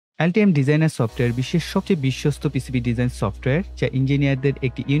Altium Designer software বিশ্বের সবচেয়ে বিশ্বস্ত পিসিবি ডিজাইন সফটওয়্যার, যা ইঞ্জিনিয়ারদের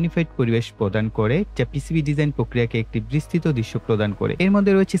একটি ইউনিফাইড পরিবেশ প্রদান করে, যা পিসিবি ডিজাইন প্রক্রিয়াকে একটি বিস্তৃত দৃশ্য প্রদান করে। এর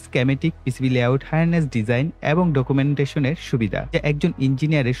মধ্যে রয়েছে schematic, PCB layout, harness design এবং ডকুমেন্টেশনের সুবিধা, যা একজন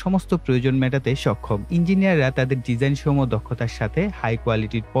ইঞ্জিনিয়ারের সমস্ত প্রয়োজন মেটাতে সক্ষম। ইঞ্জিনিয়াররা তাদের ডিজাইন সমূহ দক্ষতার সাথে হাই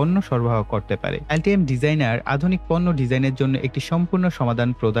কোয়ালিটির পণ্য সরবরাহ করতে পারে। Altium ডিজাইনার আধুনিক পণ্য ডিজাইনের জন্য একটি সম্পূর্ণ সমাধান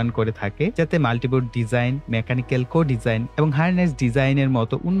প্রদান করে থাকে, যাতে মাল্টিবোর্ড ডিজাইন, মেকানিক্যাল কো ডিজাইন এবং হার্নেস ডিজাইনের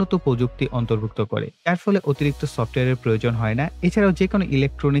মতো উন্নত প্রযুক্তি অন্তর্ভুক্ত করে, যার ফলে অতিরিক্ত সফটওয়্যারের প্রয়োজন হয় না। এছাড়াও যে কোনো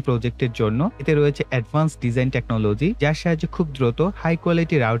ইলেকট্রনিক প্রজেক্টের জন্য এতে রয়েছে অ্যাডভান্স ডিজাইন টেকনোলজি, যার সাহায্যে খুব দ্রুত হাই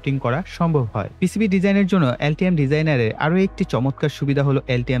কোয়ালিটি রাউটিং করা সম্ভব হয়। পিসিবি ডিজাইনের জন্য Altium ডিজাইনারের আরো একটি চমৎকার সুবিধা হলো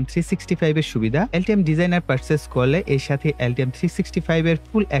Altium365 এর সুবিধা। Altium ডিজাইনার পারচেজ করলে এর সাথে Altium365 এর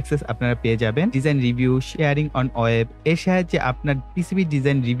ফুল অ্যাক্সেস আপনারা পেয়ে যাবেন। Design review, sharing on web এর সাহায্যে আপনার পিসিবি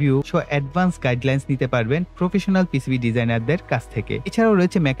ডিজাইন রিভিউ সহ অ্যাডভান্স গাইডলাইন্স নিতে পারবেন প্রফেশনাল পিসিবি ডিজাইনারদের কাছ থেকে। এছাড়াও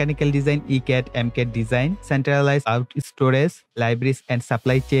রয়েছে mechanical design, ECAD, এমক্যাড design, centralised out storage, libraries and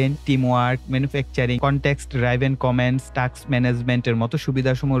supply chain, team work, manufacturing, context driven comments, task ম্যানেজমেন্টের মতো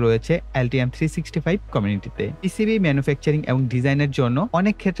সুবিধাসমূহ রয়েছে Altium365 কমিউনিটিতে। পিসিবি ম্যানুফ্যাকচারিং এবং ডিজাইনের জন্য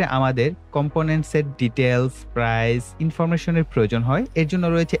অনেক ক্ষেত্রে আমাদের কম্পোনেন্টসের ডিটেলস, প্রাইস, ইনফরমেশনের প্রয়োজন হয়। এর জন্য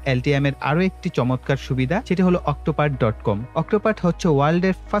রয়েছে Altium এর আরো একটি চমৎকার সুবিধা, সেটি হলো Octopart.com। Octopart হচ্ছে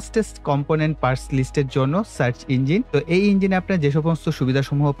ওয়ার্ল্ডের ফাস্টেস্ট কম্পোনেন্ট পার্টস লিস্টের জন্য সার্চ ইঞ্জিন। তো এই ইঞ্জিনে আপনারা যে সমস্ত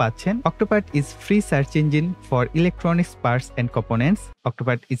সুবিধাসমূহ পাচ্ছেন। Octopart is free search engine for electronics parts and components.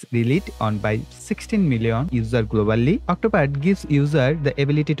 Octopart is relied on by 16 million users globally. Octopart gives user the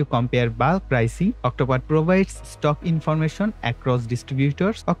ability to compare bulk pricing. Octopart provides stock information across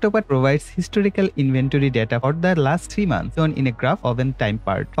distributors. Octopart provides historical inventory data for the last 3 months shown in a graph of an time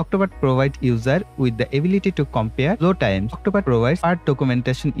part. Octopart provides user with the ability to compare load times. Octopart provides part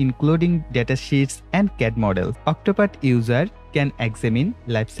documentation including data sheets and CAD models. Octopart user can examine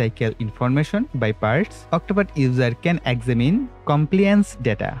life cycle information by parts. Octopart user can examine compliance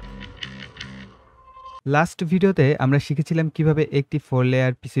data. Last ভিডিওতে আমরা শিখেছিলাম কিভাবে একটি 4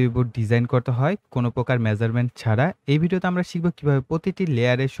 layer PCB board design করতে হয় কোনো প্রকার measurement ছাড়া। এই ভিডিওতে আমরা শিখব কিভাবে প্রতিটি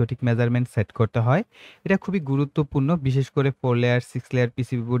লেয়ারের সঠিক মেজারমেন্ট সেট করতে হয়। এটা খুবই গুরুত্বপূর্ণ, বিশেষ করে 4 layer 6 layer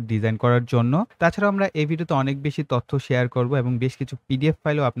PCB board design করার জন্য। তাছাড়াও আমরা এই ভিডিওতে অনেক বেশি তথ্য শেয়ার করব এবং বেশ কিছু পিডিএফ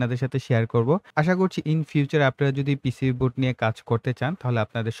ফাইলও আপনাদের সাথে শেয়ার করব। আশা করছি ইন ফিউচার আপনারা যদি পিসিবি বোর্ড নিয়ে কাজ করতে চান, তাহলে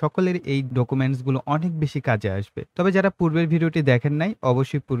আপনাদের সকলের এই ডকুমেন্টসগুলো অনেক বেশি কাজে আসবে। তবে যারা পূর্বের ভিডিওটি দেখেন নাই,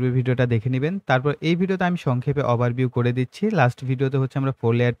 অবশ্যই পূর্বের ভিডিওটা দেখে নেবেন। তারপর এই ভিডিওতে আমি সংক্ষেপে ওভারভিউ করে দিচ্ছি। লাস্ট ভিডিওতে হচ্ছে আমরা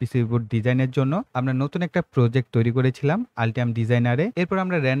 4 লেয়ার পিসিবি বোর্ড ডিজাইনের জন্য আমরা নতুন একটা প্রজেক্ট তৈরি করেছিলাম Altium ডিজাইনারে। এরপর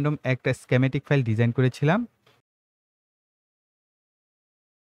আমরা র্যান্ডম একটা স্কেমেটিক ফাইল ডিজাইন করেছিলাম।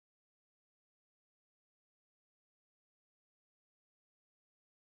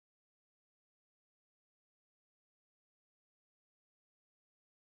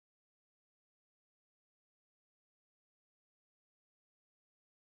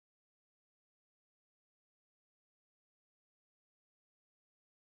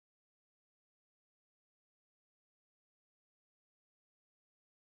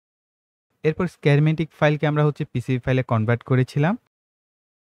 এরপর স্কেমেটিক ফাইলকে আমরা হচ্ছে পিসিবি ফাইলে কনভার্ট করেছিলাম।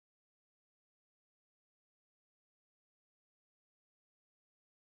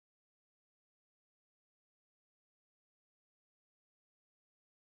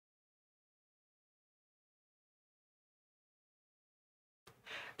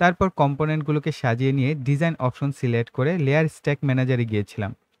 তারপর কম্পোনেন্টগুলোকে সাজিয়ে নিয়ে ডিজাইন অপশন সিলেক্ট করে লেয়ার স্ট্যাক ম্যানেজারে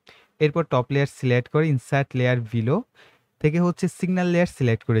গিয়েছিলাম। এরপর টপ লেয়ার সিলেক্ট করে ইনসার্ট লেয়ার বিলো থেকে হচ্ছে সিগন্যাল লেয়ার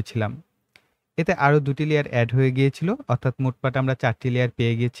সিলেক্ট করেছিলাম। এতে আরও 2টি লেয়ার অ্যাড হয়ে গিয়েছিল, অর্থাৎ মোটপাট আমরা 4টি লেয়ার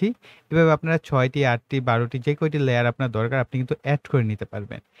পেয়ে গেছি। এভাবে আপনারা 6টি, 8টি, 12টি যে কয়টি লেয়ার আপনার দরকার আপনি কিন্তু অ্যাড করে নিতে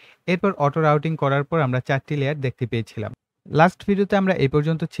পারবেন। এরপর অটো রাউটিং করার পর আমরা 4টি লেয়ার দেখতে পেয়েছিলাম। লাস্ট ভিডিওতে আমরা এই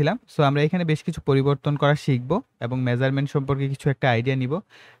পর্যন্ত ছিলাম। সো আমরা এখানে বেশ কিছু পরিবর্তন করা শিখব এবং মেজারমেন্ট সম্পর্কে কিছু একটা আইডিয়া নিব।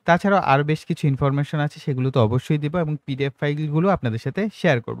 তাছাড়াও আরও বেশ কিছু ইনফরমেশন আছে, সেগুলো তো অবশ্যই দিব এবং পিডিএফ ফাইলগুলো আপনাদের সাথে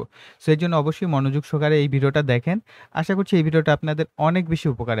শেয়ার করব। সো এর জন্য অবশ্যই মনোযোগ সহকারে এই ভিডিওটা দেখেন। আশা করছি এই ভিডিওটা আপনাদের অনেক বেশি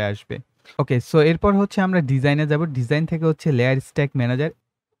উপকারে আসবে। ওকে, সো এরপর হচ্ছে আমরা ডিজাইনে যাব। ডিজাইন থেকে হচ্ছে লেয়ার স্ট্যাক ম্যানেজার।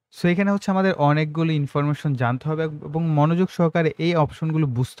 সো এখানে হচ্ছে আমাদের অনেকগুলো ইনফরমেশন জানতে হবে এবং মনোযোগ সহকারে এই অপশনগুলো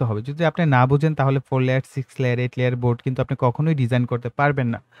বুঝতে হবে। যদি আপনি না বুঝেন তাহলে 4 লেয়ার, 6 লেয়ার, 8 লেয়ার বোর্ড কিন্তু আপনি কখনোই ডিজাইন করতে পারবেন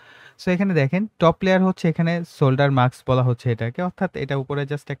না। সো এখানে দেখেন টপ লেয়ার হচ্ছে এখানে সোল্ডার মাস্ক বলা হচ্ছে এটাকে, অর্থাৎ এটা উপরে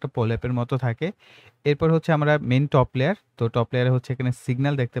জাস্ট একটা প্রলেপের মতো থাকে। এরপর হচ্ছে আমরা মেইন টপ লেয়ার, তো টপ লেয়ারে হচ্ছে এখানে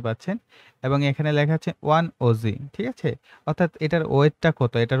সিগন্যাল দেখতে পাচ্ছেন এবং এখানে লেখা আছে 1 ওজি, ঠিক আছে, অর্থাৎ এটার ওয়েটটা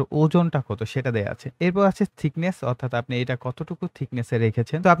কত, এটার ওজনটা কত সেটা দেয়া আছে। এরপর আছে থিকনেস, অর্থাৎ আপনি এটা কতটুকু থিকনেসে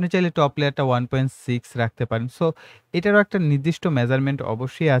রেখেছেন। তো আপনি চাইলে টপ লেয়ারটা 1.6 রাখতে পারেন। সো এটারও একটা নির্দিষ্ট মেজারমেন্ট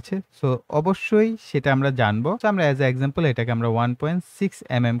অবশ্যই আছে। সো অবশ্যই সেটা আমরা জানবো। তো আমরা অ্যাজ এ এক্সাম্পল এটাকে আমরা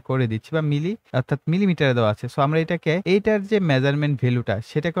 1.6 করে দিচ্ছি, বা মিলি অর্থাৎ মিলিমিটারে দেওয়া আছে। সো আমরা এটাকে এইটার যে মেজারমেন্ট ভ্যালুটা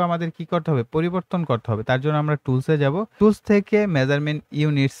সেটাকেও আমাদের কি করতে হবে, পরিবর্তন করতে হবে। তার জন্য আমরা টুলসে যাব, টুলস থেকে মেজারমেন্ট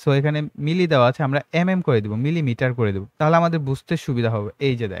ইউনিটস, সো এখানে মিলি দেওয়া আছে, আমরা করে দিব, মিলিমিটার করে দেব, তাহলে আমাদের বুঝতে সুবিধা হবে।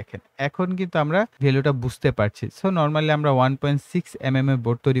 এই যে দেখেন এখন কিন্তু আমরা ভ্যালুটা বুঝতে পারছি। সো নর্মালি আমরা 1.6 এর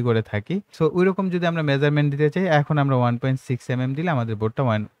বোর্ড তৈরি করে থাকি। সো ওইরকম যদি আমরা মেজারমেন্ট দিতে চাই, এখন আমরা 1.6 দিলে আমাদের বোর্ডটা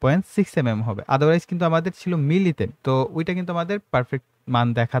 1.6 হবে। আদারওয়াইজ কিন্তু আমাদের ছিল মিলিতে, তো ওইটা কিন্তু আমাদের পারফেক্ট মান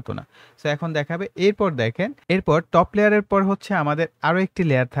দেখাতো না। সো এখন দেখাবে। এরপর দেখেন, এরপর টপ লেয়ারের পর হচ্ছে আমাদের আরো একটি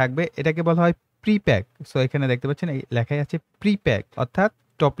লেয়ার থাকবে, এটাকে বলা হয় প্রিপ্যাক। সো এখানে দেখতে পাচ্ছেন এই লেখাই আছে প্রিপ্যাক, অর্থাৎ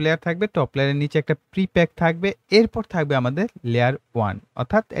টপ লেয়ার থাকবে, টপ লেয়ারের নিচে একটা প্রিপ্যাক থাকবে, এরপর থাকবে আমাদের লেয়ার 1,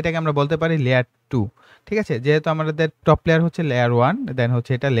 অর্থাৎ এটাকে আমরা বলতে পারি লেয়ার 2। ঠিক আছে, যেহেতু আমাদের টপ লেয়ার হচ্ছে লেয়ার 1, দেন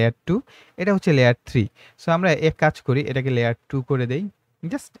হচ্ছে এটা লেয়ার 2, এটা হচ্ছে লেয়ার 3। সো আমরা এক কাজ করি, এটাকে লেয়ার 2 করে দেই,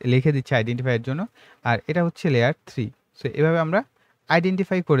 জাস্ট লিখে দিচ্ছি আইডেন্টিফাইয়ের জন্য। আর এটা হচ্ছে লেয়ার 3। সো এভাবে আমরা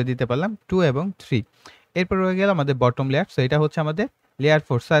আইডেন্টিফাই করে দিতে পারলাম 2 এবং 3। এরপর রয়ে গেল আমাদের বটম লেয়ার। সো এটা হচ্ছে আমাদের লেয়ার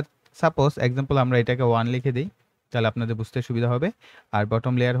 4। সাপোজ এক্সাম্পল আমরা এটাকে 1 লিখে দিই, তাহলে আপনাদের বুঝতে সুবিধা হবে। আর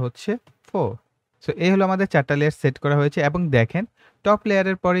বটম লেয়ার হচ্ছে 4। সো এই হলো আমাদের 4টা লেয়ার সেট করা হয়েছে। এবং দেখেন টপ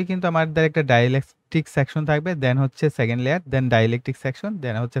লেয়ারের পরেই কিন্তু আমাদের একটা ডাইইলেকট্রিক সেকশন থাকবে, দেন হচ্ছে সেকেন্ড লেয়ার, দেন ডাইইলেকট্রিক সেকশন,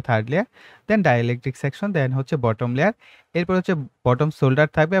 দেন হচ্ছে থার্ড লেয়ার, দেন ডাইইলেকট্রিক সেকশন, দেন হচ্ছে বটম লেয়ার। এরপর হচ্ছে বটম সোল্ডার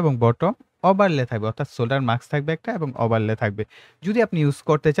থাকবে এবং বটম ওভারলে থাকবে, অর্থাৎ সোল্ডার মাস্ক থাকবে একটা এবং ওভারলে থাকবে। যদি আপনি ইউজ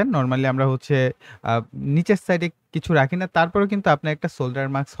করতে চান, নরমালি আমরা হচ্ছে নিচের সাইডে কিছু রাখি না, তারপরেও কিন্তু আপনার একটা সোল্ডার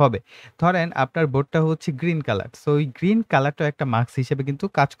মাস্ক হবে। ধরেন আপনার বোর্ডটা হচ্ছে গ্রিন কালার, সো ওই গ্রিন কালারটাও একটা মাস্ক হিসেবে কিন্তু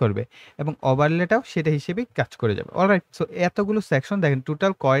কাজ করবে এবং ওভারলেটাও সেটা হিসেবেই কাজ করে যাবে। অলরাইট, সো এতগুলো সেকশন দেখেন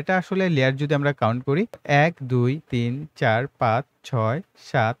টোটাল কয়টা আসলে লেয়ার যদি আমরা কাউন্ট করি, 1 2 3 4 5 6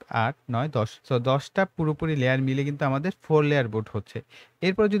 7 8 9 10। সো 10টা পুরোপুরি লেয়ার মিলে কিন্তু আমাদের 4 লেয়ার বোর্ড হচ্ছে।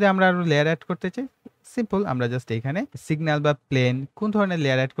 এরপর যদি আমরা আরো লেয়ার অ্যাড করতে চাই, সিম্পল, আমরা জাস্ট এখানে সিগন্যাল বা প্লেন কোন ধরনের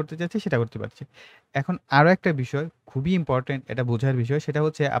লেয়ার অ্যাড করতে চাচ্ছি সেটা করতে পারছি। এখন আরো একটা বিষয় খুবই ইম্পর্টেন্ট, এটা বোঝার বিষয়, সেটা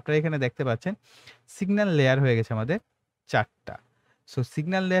হচ্ছে আপনারা এখানে দেখতে পাচ্ছেন সিগন্যাল লেয়ার হয়ে গেছে আমাদের 4টা। সো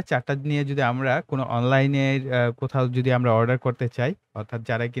সিগন্যাল লেয়ার 4টা নিয়ে যদি আমরা কোনো অনলাইনে কোথাও যদি আমরা অর্ডার করতে চাই, অর্থাৎ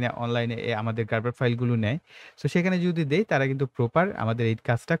যারা কিনা অনলাইনে আমাদের গার্বার ফাইলগুলো নেয়, সো সেখানে যদি দেই তারা কিন্তু প্রপার আমাদের এই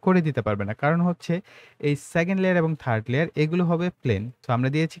কাজটা করে দিতে পারবে না। কারণ হচ্ছে এই সেকেন্ড লেয়ার এবং থার্ড লেয়ার এগুলো হবে প্লেন। সো আমরা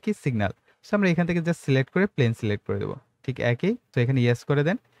দিয়েছি কি সিগন্যাল। সো আমরা এখান থেকে জাস্ট সিলেক্ট করে প্লেন সিলেক্ট করে দেবো। ঠিক একই। তো এখানে ইয়েস করে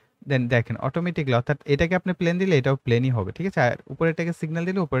দেন। দেন দেখেন অটোমেটিকলি, অর্থাৎ এটাকে আপনি প্লেন দিলে এটাও প্লেনই হবে। ঠিক আছে, আর উপরেরটাকে সিগন্যাল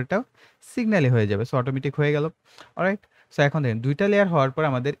দিলে উপরেরটাও সিগন্যালই হয়ে যাবে। সো অটোমেটিক হয়ে গেল। অলরাইট, সো এখন দেখেন 2টা লেয়ার হওয়ার পর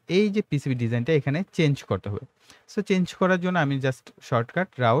আমাদের এই যে পিসিবি ডিজাইনটা এখানে চেঞ্জ করতে হবে। সো চেঞ্জ করার জন্য আমি জাস্ট শর্টকাট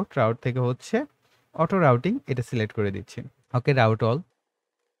রাউট থেকে হচ্ছে অটো রাউটিং, এটা সিলেক্ট করে দিচ্ছি। ওকে, রাউট অল।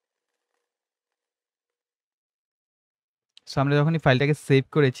 সো আমরা যখনই ফাইলটাকে সেভ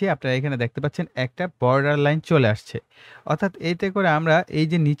করেছি, আপনারা এখানে দেখতে পাচ্ছেন একটা বর্ডার লাইন চলে আসছে। অর্থাৎ এতে করে আমরা এই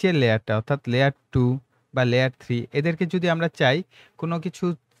যে নিচের লেয়ারটা, অর্থাৎ লেয়ার 2 বা লেয়ার 3, এদেরকে যদি আমরা চাই কোনো কিছু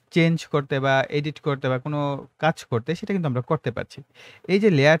চেঞ্জ করতে বা এডিট করতে বা কোনো কাজ করতে, সেটা কিন্তু আমরা করতে পারছি। এই যে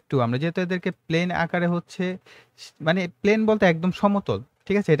লেয়ার 2, আমরা যেহেতু এদেরকে প্লেন আকারে হচ্ছে, মানে প্লেন বলতে একদম সমতল,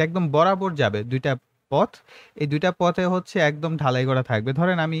 ঠিক আছে, এটা একদম বরাবর যাবে 2টা পথ। এই 2টা পথে হচ্ছে একদম ঢালাই করা থাকবে।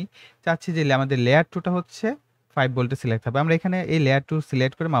 ধরেন আমি চাচ্ছি যে আমাদের লেয়ার 2টা হচ্ছে 5 ভোল্টে সিলেক্ট হবে। আমরা এখানে এই লেয়ার 2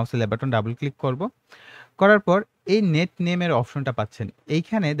 সিলেক্ট করে মাউসের লেফট বাটন ডাবল ক্লিক করব। করার পর এই নেট নেমের অপশনটা পাচ্ছেন।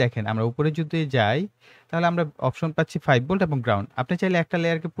 এইখানে দেখেন আমরা উপরে যদি যাই, তাহলে আমরা অপশন পাচ্ছি 5 ভোল্ট এবং গ্রাউন্ড। আপনি চাইলে একটা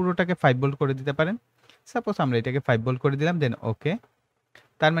লেয়ারকে পুরোটাকে 5 ভোল্ট করে দিতে পারেন। সাপোজ আমরা এটাকে 5 ভোল্ট করে দিলাম, দেন ওকে।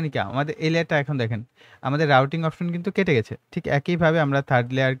 তার মানে কি আমাদের এই লেয়ারটা এখন দেখেন আমাদের রাউটিং অপশন কিন্তু কেটে গেছে। ঠিক একইভাবে আমরা থার্ড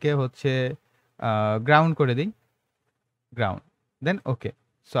লেয়ারকে হচ্ছে গ্রাউন্ড করে দিই, গ্রাউন্ড, দেন ওকে।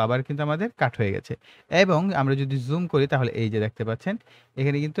 সো আবার কিন্তু আমাদের কাট হয়ে গেছে। এবং আমরা যদি জুম করি তাহলে এই যে দেখতে পাচ্ছেন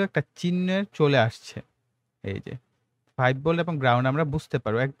এখানে কিন্তু একটা চিহ্ন চলে আসছে। এই যে 5 ভোল্ট এবং গ্রাউন্ড আমরা বুঝতে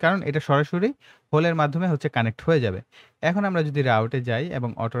পারবো, কারণ এটা সরাসরি হোলের মাধ্যমে হচ্ছে কানেক্ট হয়ে যাবে। এখন আমরা যদি রাউটে যাই এবং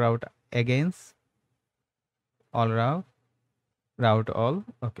auto route against all route all,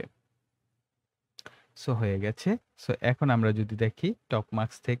 ওকে। সো হয়ে গেছে। সো এখন আমরা যদি দেখি টপ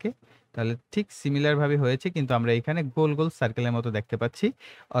মার্কস থেকে, তাহলে ঠিক সিমিলার ভাবে হয়েছে, কিন্তু আমরা এখানে গোল গোল সার্কেলের মতো দেখতে পাচ্ছি।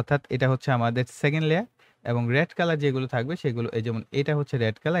 অর্থাৎ এটা হচ্ছে আমাদের সেকেন্ড লেয়ার এবং রেড কালার যেগুলো থাকবে সেগুলো, এই যেমন এটা হচ্ছে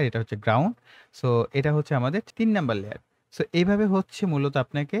রেড কালার, এটা হচ্ছে গ্রাউন্ড। সো এটা হচ্ছে আমাদের 3 নাম্বার লেয়ার। সো এইভাবে হচ্ছে মূলত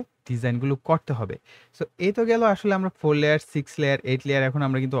আপনাকে ডিজাইনগুলো করতে হবে। সো এই তো গেল আসলে আমরা 4 লেয়ার, 6 লেয়ার, 8 লেয়ার এখন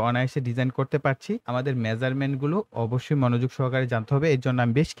আমরা কিন্তু অনায়াসে ডিজাইন করতে পারছি। আমাদের মেজারমেন্টগুলো অবশ্যই মনোযোগ সহকারে জানতে হবে। এর জন্য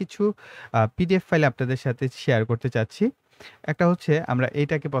আমি বেশ কিছু পিডিএফ ফাইল আপনাদের সাথে শেয়ার করতে চাচ্ছি। একটা হচ্ছে আমরা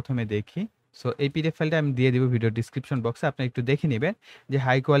এইটাকে ১ম এ দেখি। সো এই পিডিএফ ফাইলটা আমি দিয়ে দিব ভিডিও ডেসক্রিপশন বক্সে। আপনি একটু দেখে নিবেন যে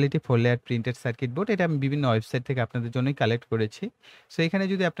high quality 4 layer printed circuit board. এটা আমি বিভিন্ন ওয়েবসাইট থেকে আপনাদের জন্যই কালেক্ট করেছি। সো এখানে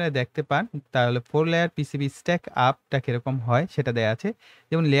যদি আপনারা দেখতে পান তাহলে 4 লেয়ার পিসিবি স্ট্যাক আপটা কিরকম হয় সেটা দেয়া আছে।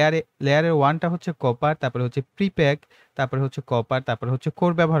 যেমন লেয়ারের 1 টা হচ্ছে কপার, তারপরে হচ্ছে প্রিপ্যাক, তারপরে হচ্ছে কপার, তারপরে হচ্ছে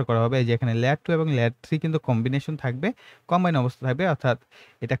কোর ব্যবহার করা হবে। এই যে এখানে লেয়ার 2 এবং লেয়ার 3 কিন্তু কম্বিনেশন থাকবে, কম্বাইন অবস্থা থাকবে, অর্থাৎ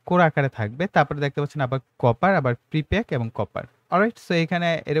এটা কোর আকারে থাকবে। তারপরে দেখতে পাচ্ছেন আবার কপার, আবার প্রিপ্যাক এবং কপার। অলরাইট, সো এখানে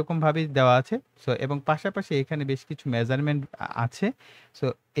এরকম ভাবেই দেওয়া আছে। সো এবং পাশাপাশি এখানে বেশ কিছু মেজারমেন্ট আছে। সো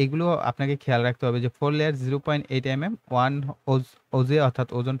এগুলো আপনাকে খেয়াল রাখতে হবে যে 4 লেয়ার 0.8 1 ওজে, অর্থাৎ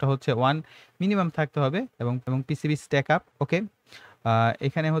ওজনটা হচ্ছে 1 মিনিমাম থাকতে হবে এবং পিসিবি স্ট্যাক আপ। ওকে,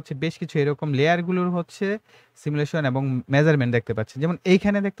 এখানে হচ্ছে বেশ কিছু এরকম লেয়ারগুলোর হচ্ছে সিমুলেশন এবং মেজারমেন্ট দেখতে পাচ্ছেন। যেমন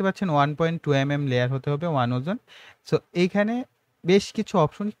এইখানে দেখতে পাচ্ছেন 1.2 লেয়ার হতে হবে 1 ওজন। সো এইখানে বেশ কিছু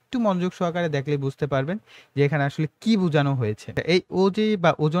অপশন একটু মনোযোগ সহকারে দেখলে বুঝতে পারবেন যে এখানে আসলে কি বোঝানো হয়েছে। এই ওজে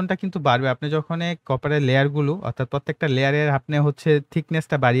বা ওজনটা কিন্তু বাড়বে আপনি যখন কপারের লেয়ারগুলো, অর্থাৎ প্রত্যেকটা লেয়ারের আপনি হচ্ছে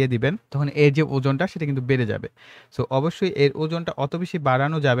থিকনেসটা বাড়িয়ে দিবেন, তখন এর যে ওজনটা সেটা কিন্তু বেড়ে যাবে। সো অবশ্যই এর ওজনটা অত বেশি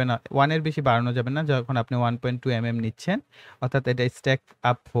বাড়ানো যাবে না, 1 এর বেশি বাড়ানো যাবে না যখন আপনি 1.2 নিচ্ছেন, অর্থাৎ এটা স্ট্যাক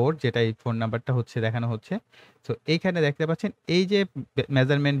আপ 4, যেটা এই ফোন নাম্বারটা হচ্ছে দেখানো হচ্ছে। সো এইখানে দেখতে পাচ্ছেন এই যে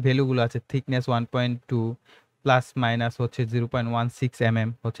মেজারমেন্ট ভ্যালুগুলো আছে, থিকনেস 1.2 প্লাস মাইনাস হচ্ছে 0.16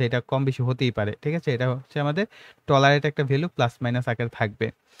 হচ্ছে, এটা কম বেশি হতেই পারে। ঠিক আছে, এটা হচ্ছে আমাদের টলারেট একটা ভ্যালু, প্লাস মাইনাস আকারে থাকবে।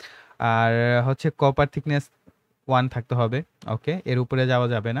 আর হচ্ছে কপার থিকনেস 1 থাকতে হবে। ওকে, এর উপরে যাওয়া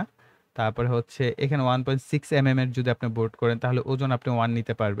যাবে না। তারপরে হচ্ছে এখানে 1.6 এর যদি আপনি বোর্ড করেন তাহলে ওজন আপনি 1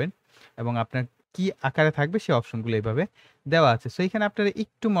 নিতে পারবেন এবং আপনার কি আকারে থাকবে সেই অপশনগুলো এইভাবে দেওয়া আছে। সো এখানে আপনারা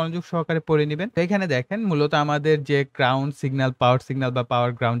একটু মনোযোগ সহকারে পড়ে নিবেন। তো এখানে দেখেন মূলত আমাদের যে গ্রাউন্ড সিগন্যাল, পাওয়ার সিগন্যাল বা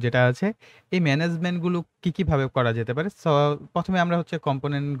পাওয়ার গ্রাউন্ড যেটা আছে, এই ম্যানেজমেন্টগুলো কিভাবে করা যেতে পারে। সো প্রথমে আমরা হচ্ছে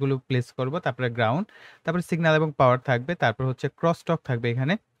কম্পোনেন্টগুলো প্লেস করব, তারপরে গ্রাউন্ড, তারপরে সিগন্যাল এবং পাওয়ার থাকবে, তারপর হচ্ছে ক্রস টক থাকবে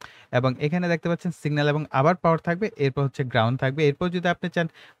এখানে, এবং এখানে দেখতে পাচ্ছেন সিগন্যাল এবং আবার পাওয়ার থাকবে, এরপর হচ্ছে গ্রাউন্ড থাকবে। এরপর যদি আপনি চান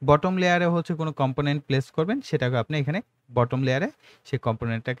বটম লেয়ারে হচ্ছে কোনো কম্পোনেন্ট প্লেস করবেন, সেটাকে আপনি এখানে বটম লেয়ারে সেই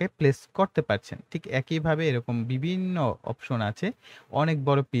কম্পোনেন্টটাকে প্লেস করতে পারছেন। ঠিক একইভাবে এরকম বিভিন্ন অপশন আছে, অনেক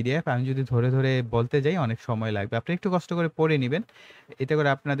বড় পিডিএফ, আমি যদি ধরে ধরে বলতে যাই অনেক সময় লাগবে, আপনি একটু কষ্ট করে পড়ে নেবেন, এতে করে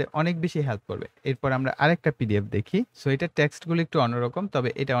আপনাদের অনেক বেশি হেল্প করবে। এরপর আমরা আরেকটা পিডিএফ দেখি। সো এটা টেক্সটগুলো একটু অন্যরকম, তবে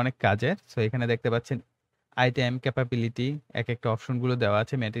এটা অনেক কাজের। সো এখানে দেখতে পাচ্ছেন আইটেম, ক্যাপাবিলিটি, একেকটা অপশনগুলো দেওয়া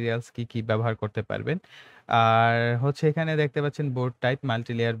আছে, ম্যাটেরিয়ালস কি ব্যবহার করতে পারবেন। আর হচ্ছে এখানে দেখতে পাচ্ছেন board type,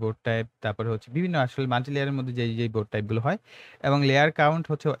 multi layer board type, তারপরে হচ্ছে বিভিন্ন আসলে মাল্টি লেয়ারের মধ্যে যেই বোর্ড টাইপগুলো হয়, এবং লেয়ার কাউন্ট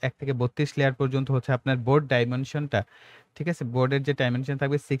হচ্ছে 1 থেকে 32 লেয়ার পর্যন্ত হচ্ছে আপনার বোর্ড ডাইমেনশনটা। ঠিক আছে? বোর্ডের যে ডাইমেনশন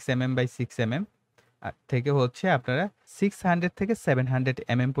থাকবে 6 বাই 6 থেকে হচ্ছে আপনারা 600 থেকে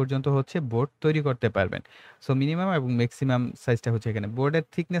 700 পর্যন্ত হচ্ছে বোর্ড তৈরি করতে পারবেন। সো মিনিমাম এবং ম্যাক্সিমাম সাইজটা হচ্ছে এখানে। বোর্ডের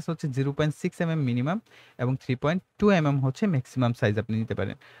থিকনেস হচ্ছে 0.6 মিনিমাম এবং 3.2 হচ্ছে ম্যাক্সিমাম সাইজ আপনি নিতে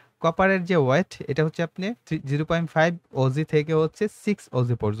পারেন। কপারের যে ওয়েট, এটা হচ্ছে আপনি 0.5 ওজি থেকে হচ্ছে 6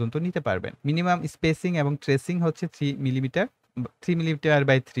 ওজি পর্যন্ত নিতে পারবেন। মিনিমাম স্পেসিং এবং ট্রেসিং হচ্ছে 3 মিলিমিটার। 3 মিলিমিটার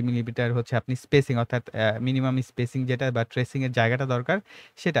বাই 3 মিলিমিটার হচ্ছে আপনি স্পেসিং, অর্থাৎ মিনিমাম স্পেসিং যেটা বা ট্রেসিং এর জায়গাটা দরকার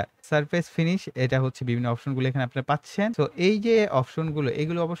সেটা। সারফেস ফিনিশ, এটা হচ্ছে বিভিন্ন অপশনগুলো এখানে আপনারা পাচ্ছেন। সো এই যে অপশনগুলো,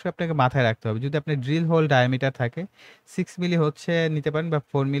 এগুলো অবশ্যই আপনাকে মাথায় রাখতে হবে। যদি আপনার ড্রিল হোল ডায়ামিটার থাকে 6 মিলি হচ্ছে নিতে পারেন, বা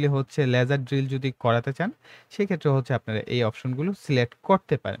 4 মিলি হচ্ছে লেজার ড্রিল যদি করাতে চান, সেক্ষেত্রে হচ্ছে আপনারা এই অপশনগুলো সিলেক্ট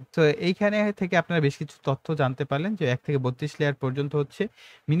করতে পারেন। তো এইখানে থেকে আপনারা বেশ কিছু তথ্য জানতে পারলেন যে 1 থেকে 32 লেয়ার পর্যন্ত হচ্ছে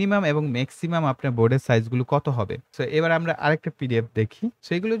মিনিমাম এবং ম্যাক্সিমাম আপনার বোর্ডের সাইজগুলো কত হবে। সো এবার আমরা আরেকটা পিডিএফ দেখি। সো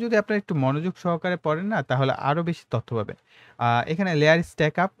এগুলো যদি আপনারা একটু মনোযোগ সহকারে পড়েন না, তাহলে আরো বেশি তথ্য পাবেন। এখানে লেয়ার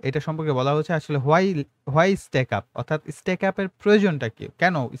স্ট্যাক আপ, এটা সম্পর্কে বলা হচ্ছে আসলে হোয়াই স্ট্যাক আপ, অর্থাৎ স্ট্যাক আপের প্রয়োজনটা কি,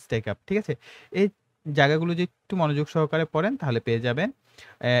 কেন স্ট্যাক আপ। ঠিক আছে, এই জায়গাগুলো যদি একটু মনোযোগ সহকারে পড়েন তাহলে পেয়ে যাবেন।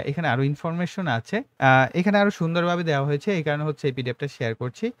 এখানে আরো ইনফরমেশন আছে, এখানে আরো সুন্দরভাবে দেওয়া হয়েছে, এই কারণে হচ্ছে এই পিডিএফটা শেয়ার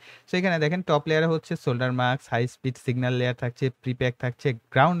করছি। সো এখানে দেখেন টপ লেয়ারে হচ্ছে solder marks, high speed signal layer থাকছে, প্রিপ্যাক থাকছে,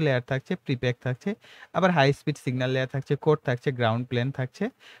 গ্রাউন্ড লেয়ার থাকছে, প্রিপ্যাক থাকছে, আবার হাই স্পিড সিগন্যাল লেয়ার থাকছে, কোড থাকছে, গ্রাউন্ড প্লেন থাকছে।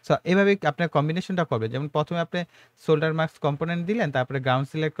 সো এভাবে আপনার কম্বিনেশনটা করবেন। যেমন প্রথমে আপনি সোল্ডার মার্কস কম্পোনেন্ট দিলেন, তারপরে গ্রাউন্ড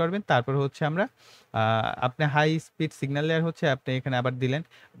সিলেক্ট করবেন, তারপর হচ্ছে আমরা আপনি হাই স্পিড সিগন্যাল লেয়ার হচ্ছে আপনি এখানে আবার দিলেন,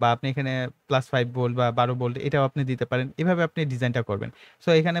 বা আপনি এখানে +5 ভোল্ট বা 12 ভোল্ট এটাও আপনি দিতে পারেন। এভাবে আপনি ডিজাইনটা করবেন। সো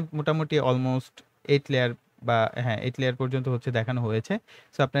এখানে মোটামুটি অলমোস্ট 8 লেয়ার, বা হ্যাঁ 8 লেয়ার পর্যন্ত হচ্ছে দেখানো হয়েছে।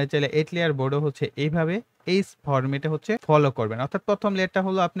 সো আপনারা চাইলে 8 লেয়ার বোর্ডও হচ্ছে এইভাবে এই ফরম্যাটে হচ্ছে ফলো করবেন। অর্থাৎ প্রথম লেয়ারটা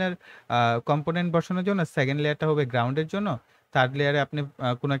হলো আপনার কম্পোনেন্ট বসানোর জন্য, সেকেন্ড লেয়ারটা হবে গ্রাউন্ডের জন্য, থার্ড লেয়ারে আপনি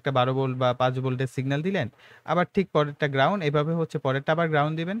কোনো একটা 12 ভোল্ট বা 5 ভোল্টের সিগন্যাল দিলেন, আবার ঠিক পরেরটা গ্রাউন্ড, এভাবে হচ্ছে পরেরটা আবার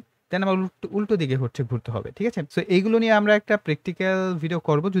গ্রাউন্ড দিবেন, দেন আবার উল্টো উল্টো দিকে হচ্ছে ঘুরতে হবে, ঠিক আছে? সো এইগুলো নিয়ে আমরা একটা প্র্যাকটিক্যাল ভিডিও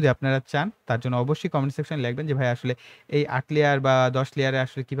করব, যদি আপনারা চান। তার জন্য অবশ্যই কমেন্ট সেকশনে লিখবেন যে ভাই আসলে এই 8 লেয়ার বা 10 লেয়ারে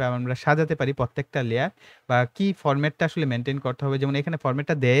আসলে কিভাবে আমরা সাজাতে পারি প্রত্যেকটা লেয়ার, বা কি ফরম্যাটটা আসলে মেনটেন করতে হবে। যেমন এখানে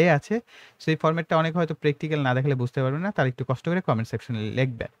ফরম্যাটটা দেয়াই আছে, সেই ফরম্যাটটা অনেক হয়তো প্র্যাকটিক্যাল না দেখলে বুঝতে পারবেন না, তার একটু কষ্ট করে কমেন্ট সেকশনে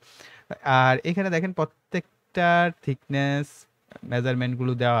লিখবেন। আর এখানে দেখেন প্রত্যেকটার থিকনেস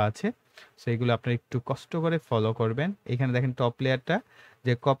মেজারমেন্টগুলো দেওয়া আছে, সেইগুলো আপনারা একটু কষ্ট করে ফলো করবেন। এখানে দেখেন টপ লেয়ারটা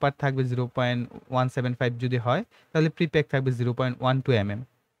যে কপার থাকবে 0.175 যদি হয়, তাহলে প্রিপ্যাক থাকবে 0.12 mm।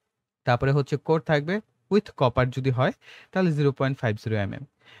 তারপরে হচ্ছে কোর থাকবে উইথ কপার যদি হয়, তাহলে 0.50 mm।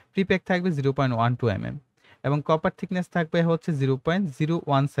 প্রিপ্যাক থাকবে 0.12 mm, এবং কপার থিকনেস থাকবে হচ্ছে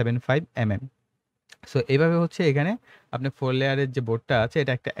 0.0175 mm। সো এইভাবে হচ্ছে এখানে আপনি 4 লেয়ারের যে বোর্ডটা আছে,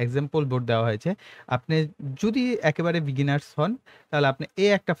 এটা একটা এক্সাম্পল বোর্ড দেওয়া হয়েছে। আপনি যদি একেবারে বিগিনার্স হন, তাহলে আপনি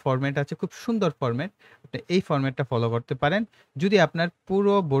এই একটা ফরম্যাট আছে, খুব সুন্দর ফরম্যাট, আপনি এই ফরম্যাটটা ফলো করতে পারেন। যদি আপনার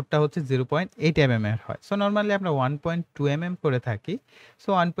পুরো বোর্ডটা হচ্ছে 0.8 mm এর হয়, সো নর্মালি আমরা 1.2 mm করে থাকি। সো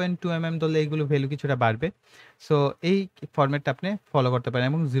 1.2 mm ধরলে এইগুলো ভ্যালু কিছুটা বাড়বে। সো এই ফরম্যাটটা আপনি ফলো করতে পারেন,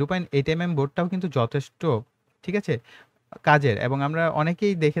 এবং 0.8 mm বোর্ডটাও কিন্তু যথেষ্ট, ঠিক আছে, কাজের। এবং আমরা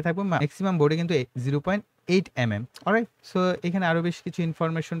অনেকেই দেখে থাকবো ম্যাক্সিমাম বোর্ডে কিন্তু 0.8 mm। অলরাইট, সো এখানে আরো বেশ কিছু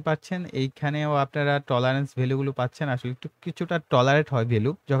ইনফরমেশন পাচ্ছেন। এইখানেও আপনারা টলারেন্স ভ্যালুগুলো পাচ্ছেন। আসলে একটু কিছুটা টলারেট হয়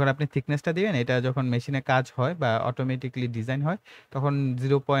ভ্যালু যখন আপনি থিকনেসটা দিবেন, এটা যখন মেশিনে কাজ হয় বা অটোমেটিকলি ডিজাইন হয়, তখন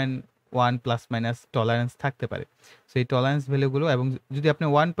 0.1 প্লাস মাইনাস টলারেন্স থাকতে পারে। সো এই টলারেন্স ভ্যালুগুলো, এবং যদি আপনি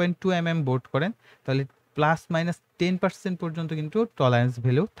 1.2 mm বোর্ড করেন, তাহলে প্লাস মাইনাস 10% পর্যন্ত কিন্তু টলারেন্স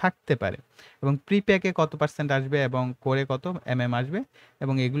ভ্যালু থাকতে পারে। এবং প্রিপ্যাকে কত পার্সেন্ট আসবে এবং কোরে কত আসবে,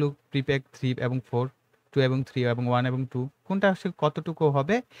 এবং এগুলো প্রিপ্যাক 3 এবং 4, 2 এবং 3 এবং 1 এবং 2 কোনটা আসলে কতটুকু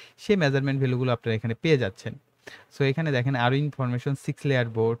হবে, সেই মেজারমেন্ট ভ্যালুগুলো আপনারা এখানে পেয়ে যাচ্ছেন। সো এখানে দেখেন আরো ইনফরমেশন, 6 লেয়ার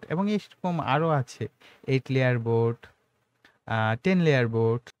বোর্ড, এবং এরকম আরো আছে 8 layer board, 10 layer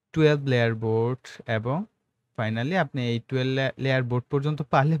board, 12 layer board, এবং ফাইনালি আপনি এই 12 লেয়ার বোর্ড পর্যন্ত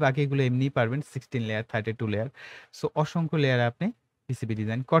পারলে বাকিগুলো এমনিই পারবেন, 16 লেয়ার, 32 লেয়ার। সো অসংখ্য লেয়ার আপনি পিসিবি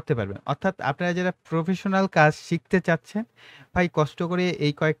ডিজাইন করতে পারবেন। অর্থাৎ আপনারা যারা প্রফেশনাল কাজ শিখতে চাচ্ছেন, ভাই কষ্ট করে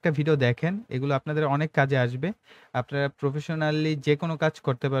এই কয়েকটা ভিডিও দেখেন, এগুলো আপনাদের অনেক কাজে আসবে। আপনারা প্রফেশনালি যে কোনো কাজ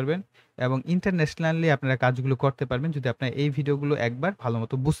করতে পারবেন, এবং ইন্টারন্যাশনালি আপনারা কাজগুলো করতে পারবেন যদি আপনারা এই ভিডিওগুলো একবার ভালো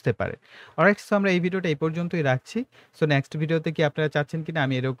মতো বুঝতে পারেন। অলরাইট, সো আমরা এই ভিডিওটা এই পর্যন্তই রাখছি। সো নেক্সট ভিডিওতে কি আপনারা চাচ্ছেন কিনা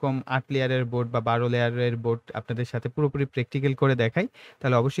আমি এরকম 8 লেয়ারের বোর্ড বা 12 লেয়ারের বোর্ড আপনাদের সাথে পুরোপুরি প্র্যাকটিক্যাল করে দেখাই,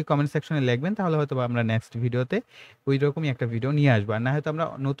 তাহলে অবশ্যই কমেন্ট সেকশনে লিখবেন, তাহলে হয়তো আমরা নেক্সট ভিডিওতে ওই রকমই একটা ভিডিও নিয়ে আসবো। আর না হয়তো আমরা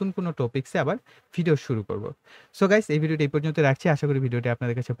নতুন কোনো টপিক্সে আবার ভিডিও শুরু করব। সো গাইস, এই ভিডিওটা এই পর্যন্ত রাখছি। আশা করি ভিডিওটি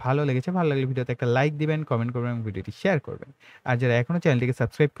আপনাদের কাছে ভালো লেগেছে। ভালো লাগলে ভিডিওতে একটা লাইক দিবেন, কমেন্ট করবেন এবং ভিডিওটি শেয়ার করবেন। আর যারা এখনো চ্যানেলটিকে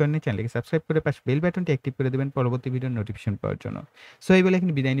সাবস্ক্রাইব করেননি, চ্যানেলটিকে সাবস্ক্রাইব করে পাশে বেল বাটনটি অ্যাক্টিভ করে দিবেন পরবর্তী ভিডিওর নোটিফিকেশন পাওয়ার জন্য। সো এই বলে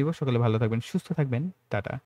এখানে বিদায় নিব। সকলে ভালো থাকবেন, সুস্থ থাকবেন, টাটা।